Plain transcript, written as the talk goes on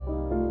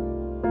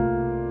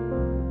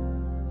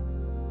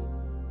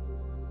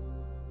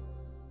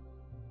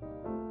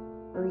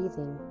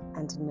soothing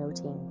and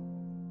noting.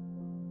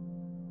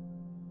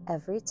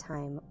 Every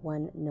time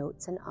one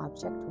notes an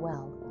object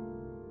well,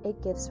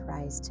 it gives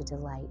rise to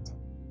delight.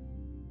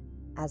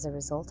 As a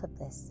result of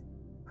this,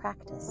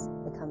 practice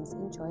becomes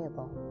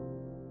enjoyable.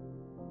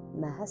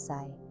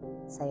 Mahasai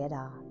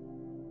Sayadaw,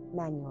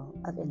 Manual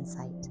of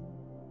Insight.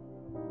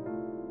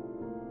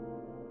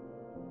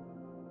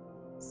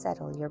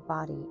 Settle your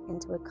body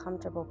into a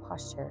comfortable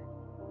posture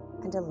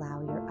and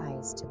allow your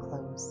eyes to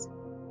close.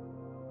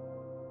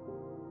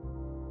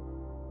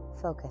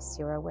 Focus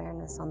your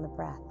awareness on the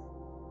breath.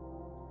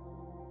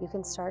 You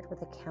can start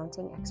with a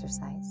counting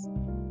exercise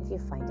if you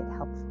find it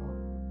helpful.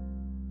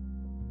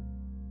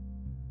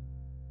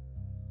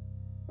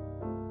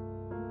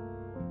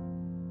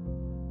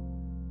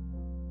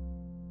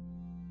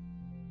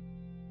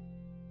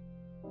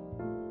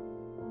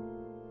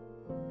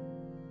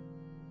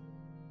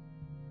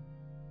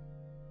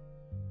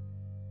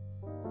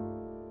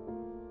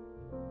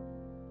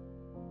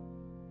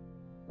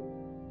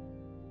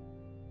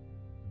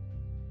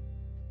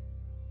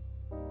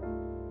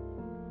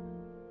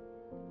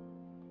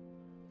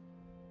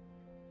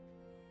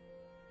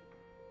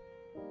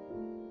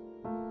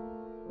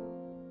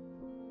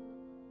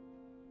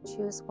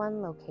 Choose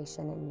one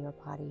location in your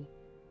body.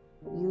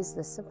 Use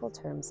the simple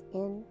terms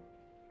in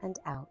and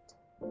out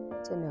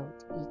to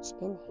note each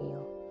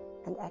inhale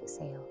and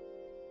exhale.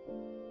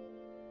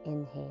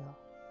 Inhale,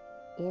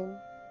 in,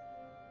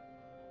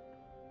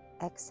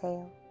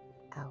 exhale,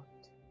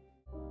 out.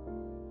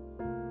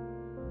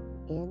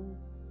 In,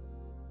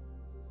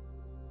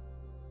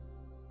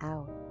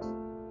 out.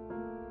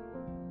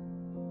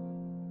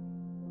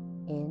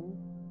 In,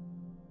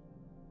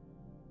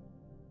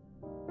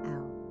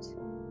 out.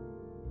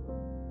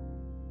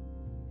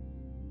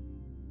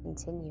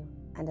 Continue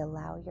and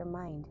allow your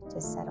mind to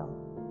settle.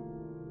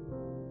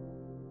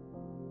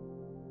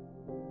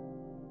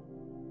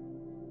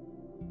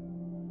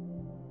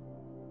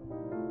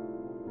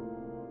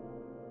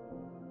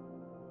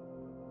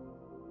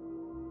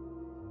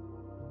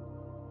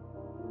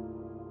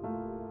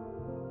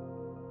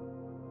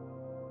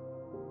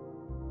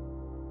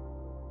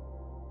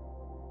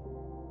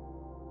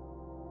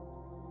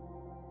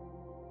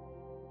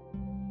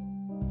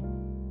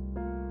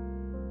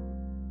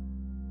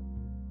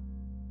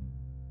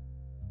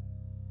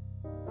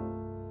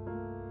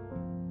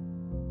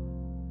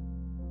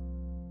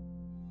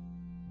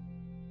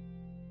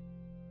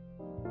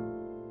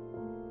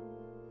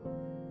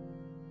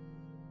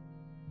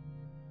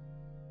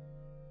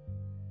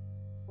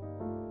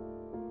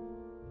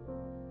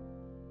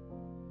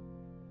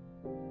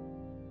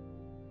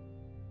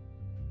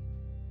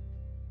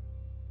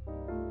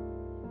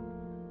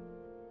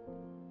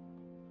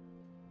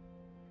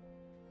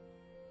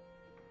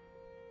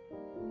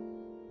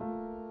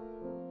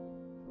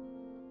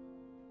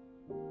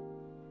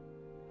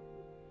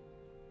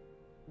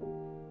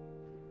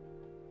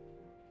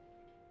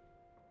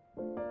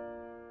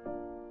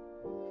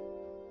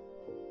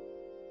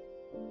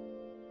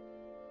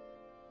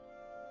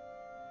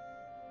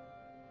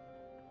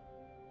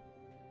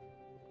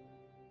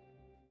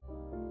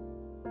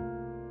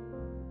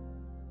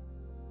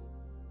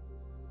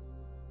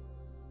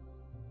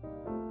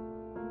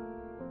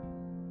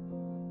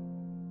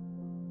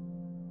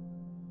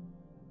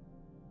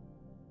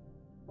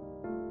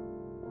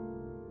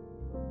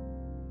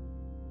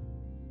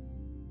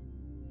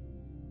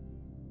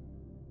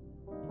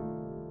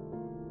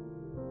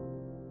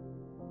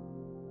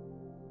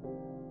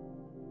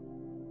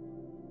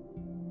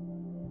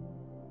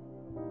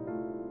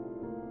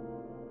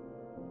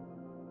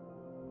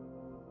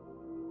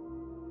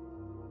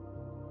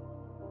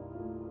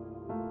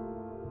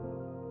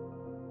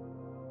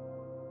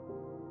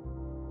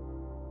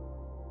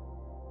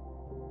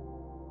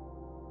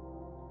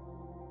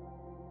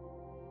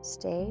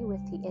 Stay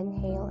with the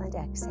inhale and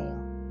exhale,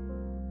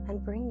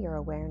 and bring your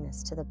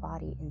awareness to the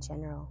body in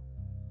general.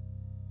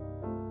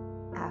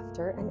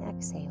 After an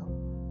exhale,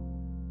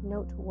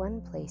 note one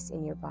place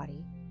in your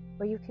body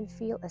where you can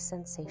feel a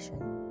sensation.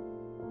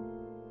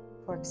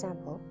 For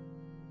example,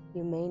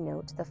 you may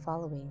note the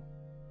following: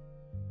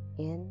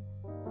 in,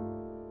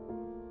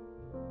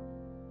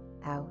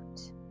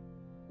 out,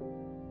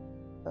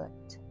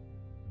 foot,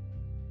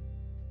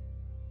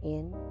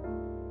 in,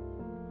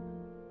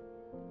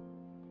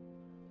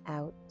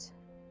 out,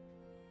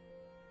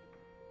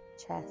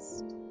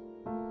 chest,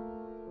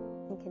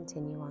 and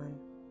continue on.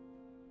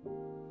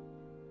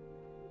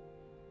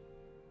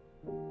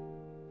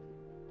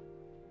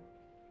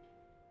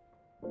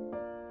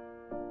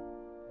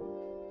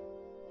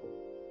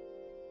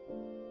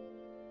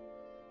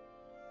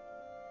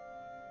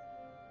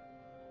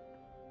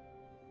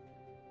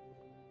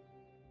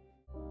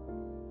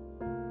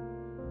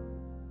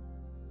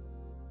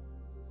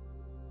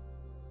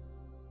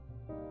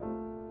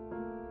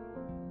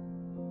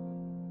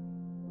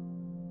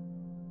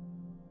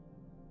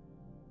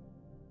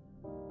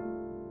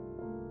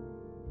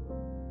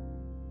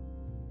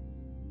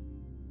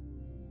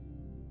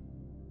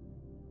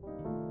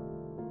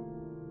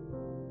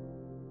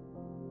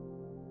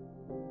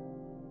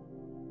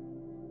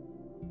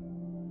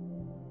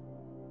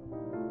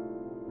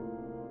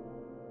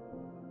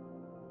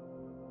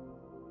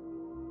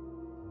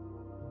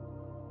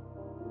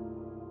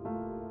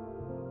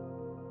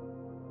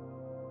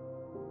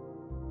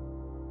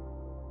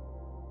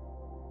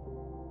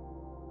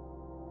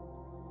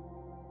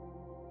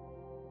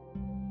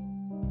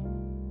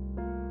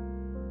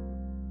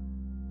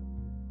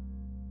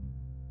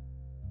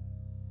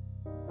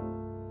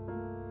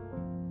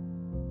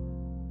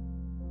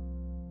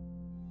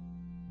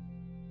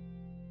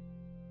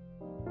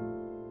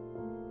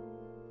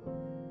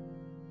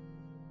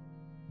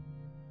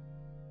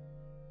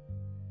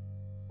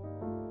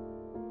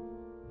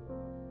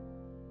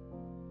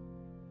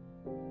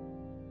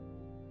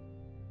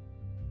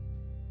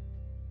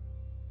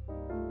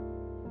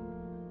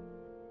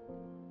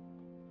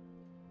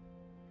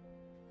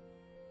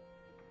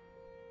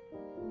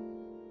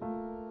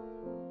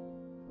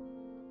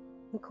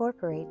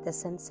 Incorporate the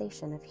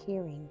sensation of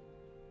hearing.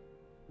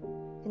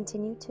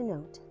 Continue to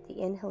note the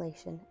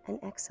inhalation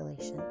and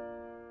exhalation.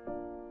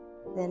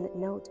 Then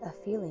note a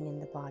feeling in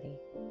the body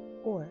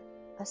or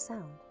a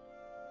sound.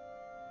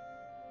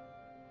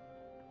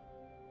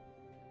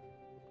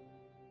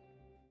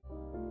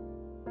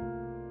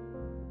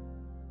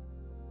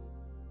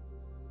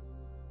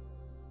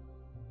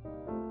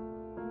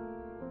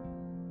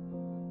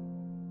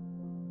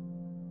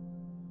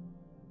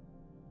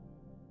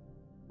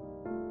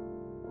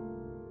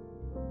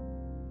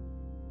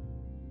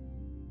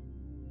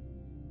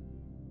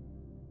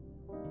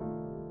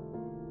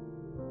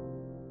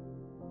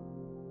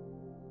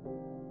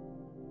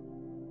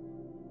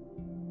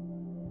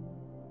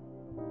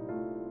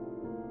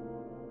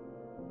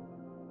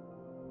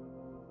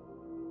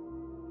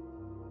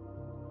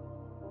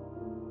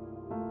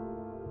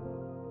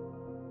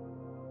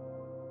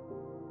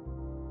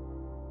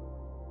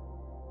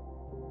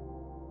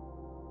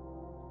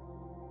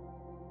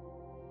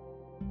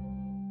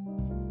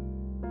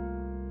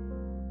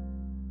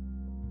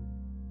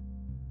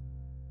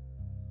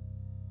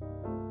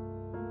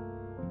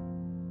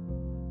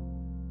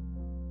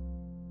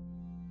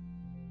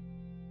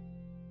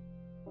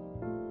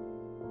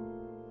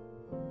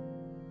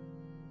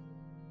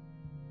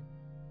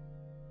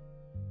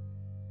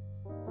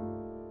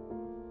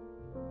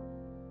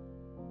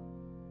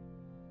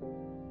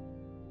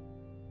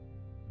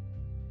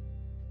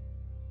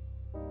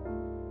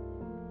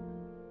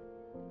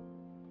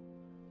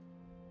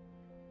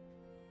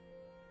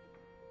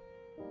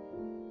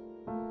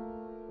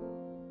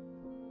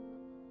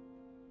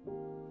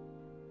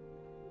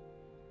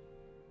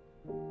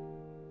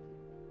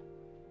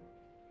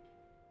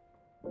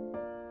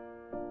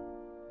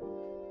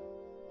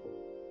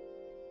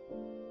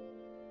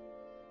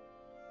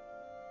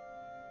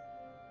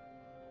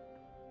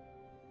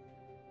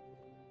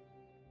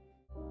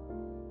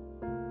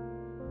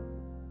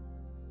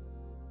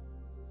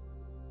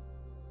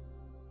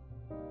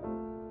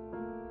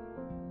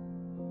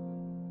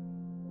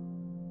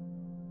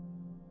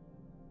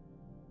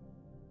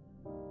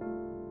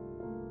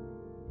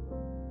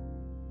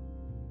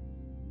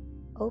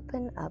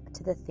 Open up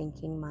to the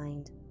thinking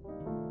mind.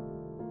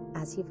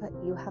 As you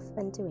have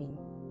been doing,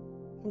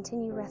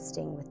 continue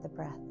resting with the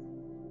breath.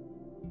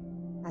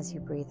 As you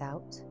breathe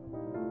out,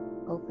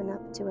 open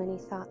up to any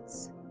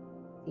thoughts,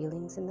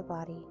 feelings in the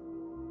body,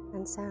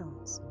 and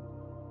sounds.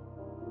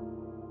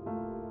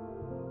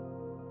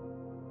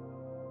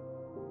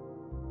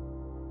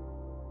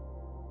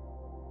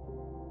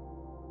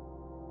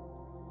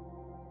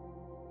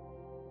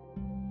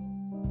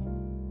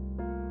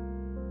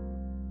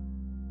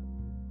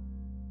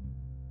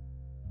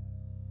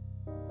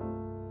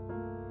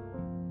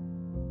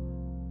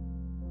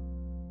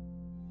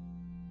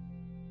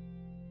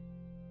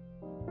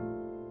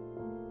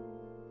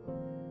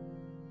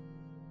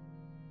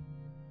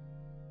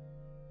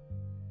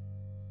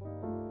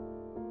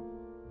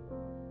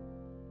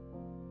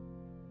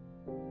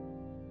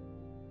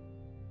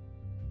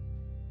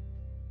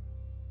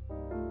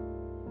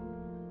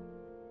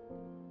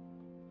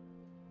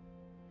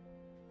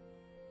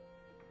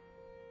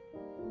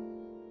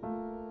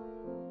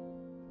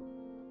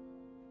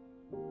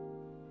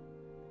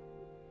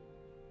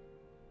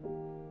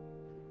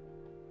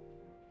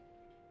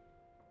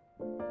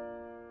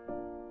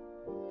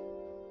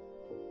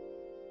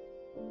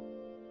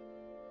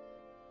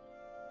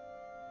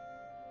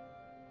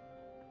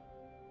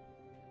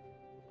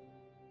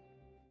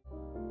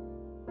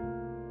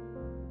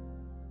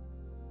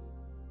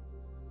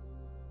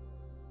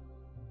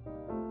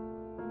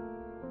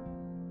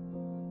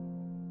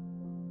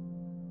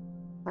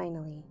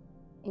 Finally,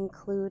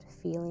 include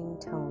feeling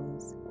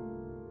tones.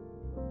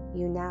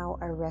 You now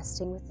are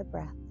resting with the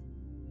breath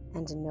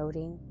and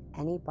noting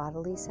any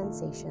bodily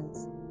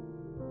sensations,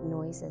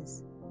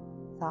 noises,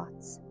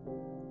 thoughts,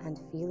 and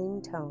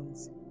feeling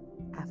tones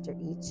after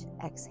each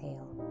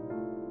exhale.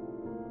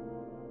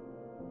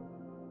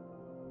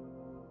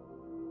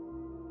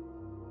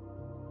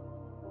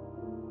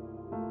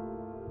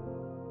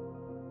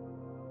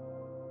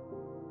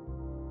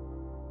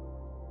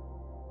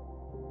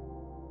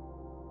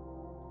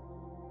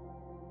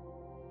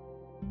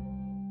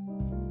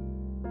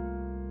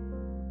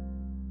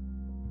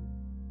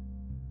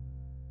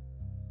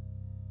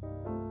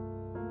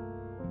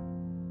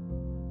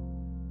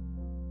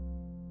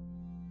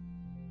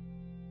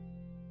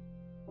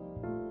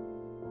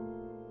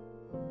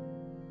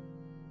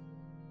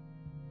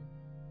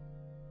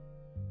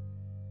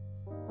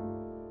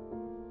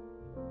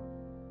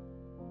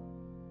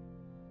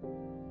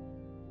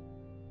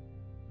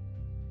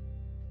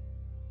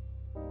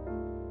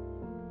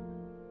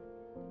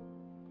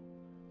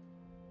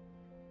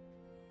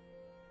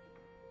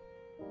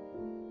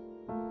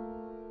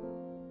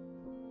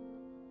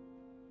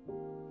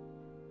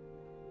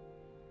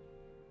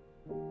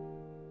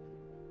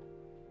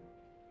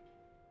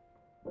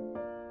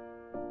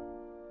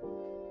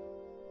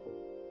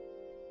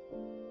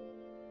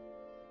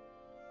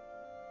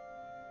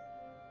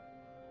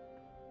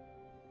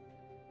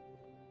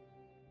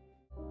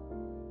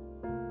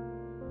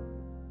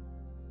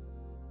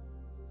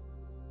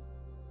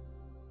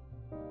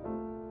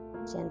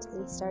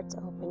 Gently start to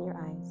open your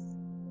eyes,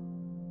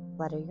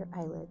 flutter your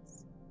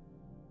eyelids,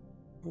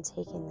 and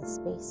take in the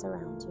space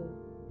around you,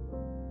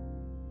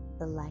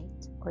 the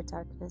light or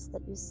darkness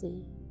that you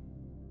see,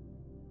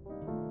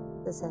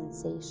 the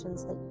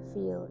sensations that you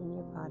feel in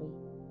your body,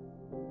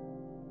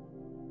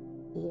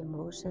 the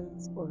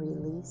emotions or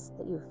release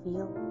that you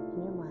feel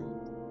in your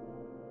mind.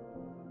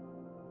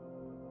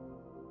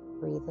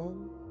 Breathe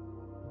in,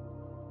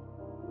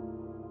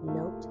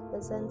 note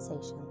the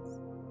sensations,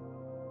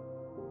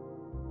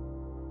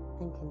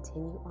 and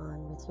continue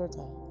on with your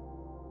day.